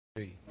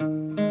Happy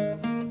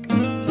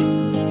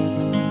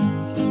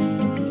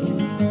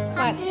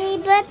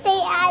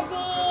birthday,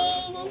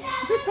 Ading.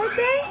 Is it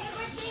birthday?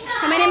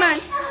 How many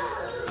months?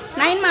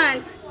 9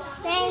 months.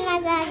 9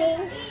 months,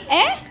 Ading.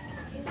 Eh?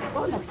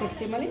 Oh,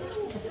 nag-sexy mali.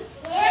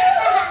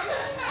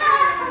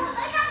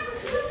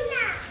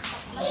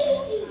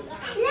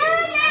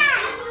 Luna!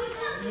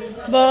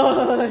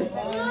 Boy!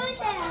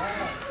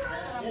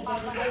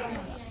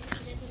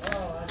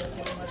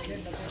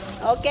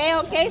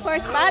 Okay,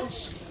 first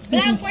batch.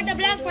 Vlog for the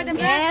vlog, for the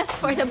vlog. Yes,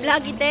 for the vlog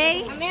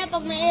today. Mamaya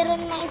pag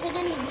mayroon na isa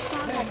dun, ibus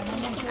na agad.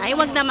 Ay,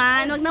 wag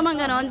naman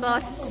ganon,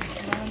 boss.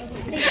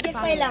 Check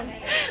pa lang.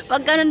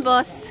 Wag ganon,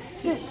 boss.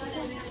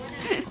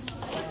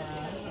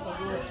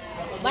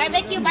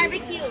 Barbecue.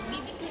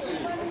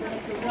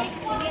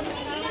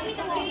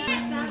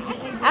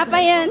 Apa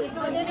yan?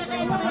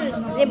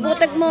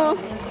 Ibutag mo.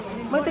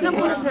 Magtaga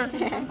punas na.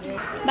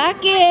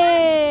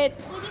 Bakit?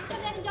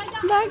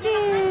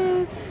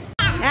 Bakit?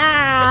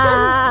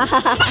 Ah!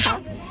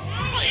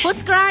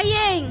 Who's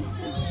crying?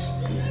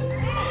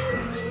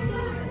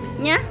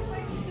 Nya?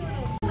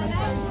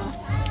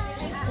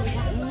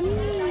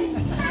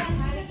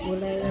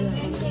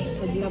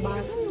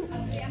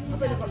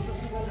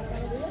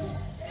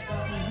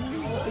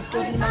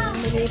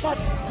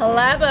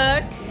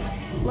 Halabak.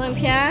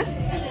 Lumpia.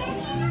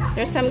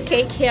 There's some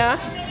cake here.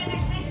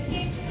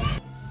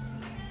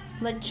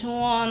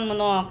 Lechon,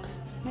 manok.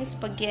 May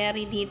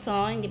spaghetti dito.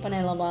 Hindi pa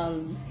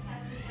nilabas.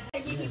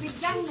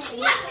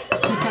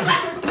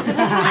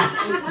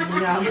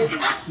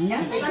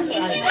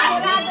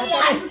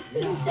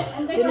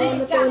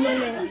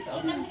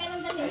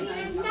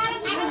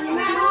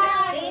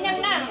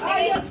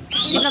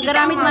 Sino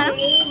naggaramit man?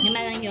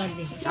 Naman ang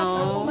Yordi.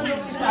 Oh.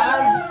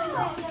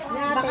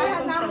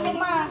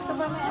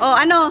 Oh,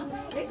 ano?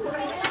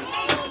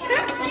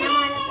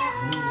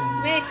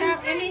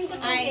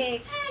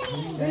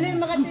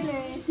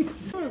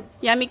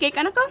 Yummy cake,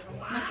 ano ko?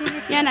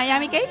 Yana,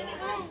 yummy cake?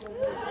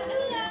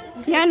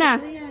 Yana,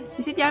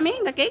 is it yummy,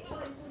 the cake?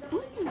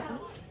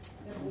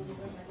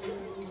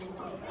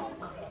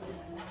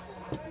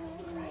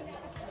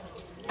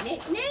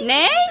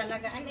 Nay?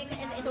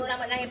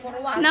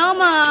 No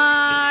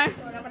more.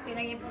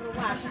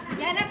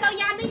 Yana, so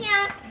yummy niya.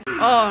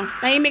 Oh,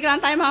 tahimik lang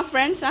tayo mga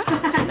friends, ha?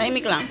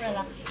 Tahimik lang.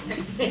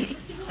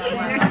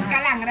 Relax ka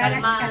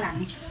lang.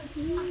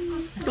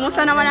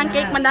 Kumusta naman ang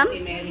cake, madam?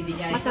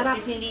 Masarap.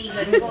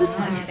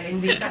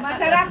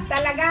 Masarap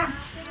talaga.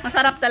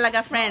 Masarap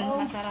talaga, friend.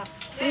 Masarap.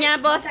 Nya,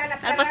 boss.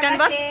 Alpas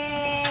kan, boss?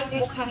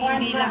 Mukhang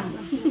hindi lang.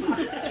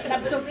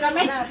 Labsog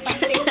kami.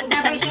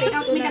 Dapat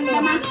ikaw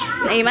naman.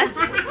 Naimas?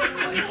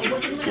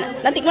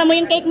 Natikman mo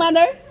yung cake,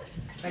 mother?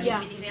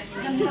 Yeah.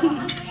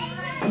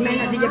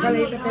 May nadya pala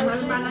ito.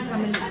 Malmanan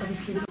kami.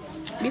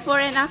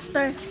 Before and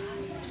after.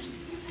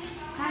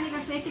 Kali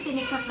kasi ito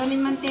tinikap kami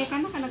mantika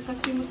na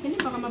nagkasimot din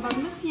baka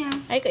mabagnas niya.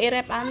 Ay,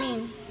 kairep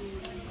amin.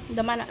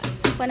 Daman,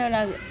 paano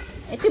na?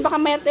 Ito baka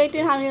may ito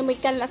yung hangin may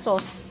kan la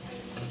sauce.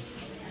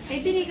 Ay,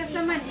 binigas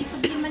naman.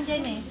 Isubin man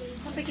dyan eh.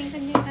 Kapiking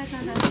kan yung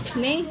tatana.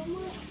 Ne?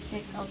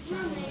 Take out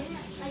siya.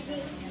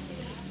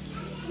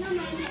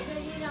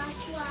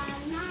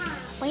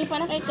 Pangipa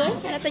na kayo ko?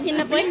 Ay, natadyan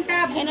na po eh.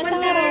 Ay, Buwan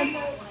natangaro.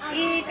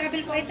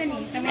 I-travel po ito ni.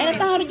 Ay,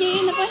 natangaro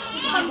dyan na po eh.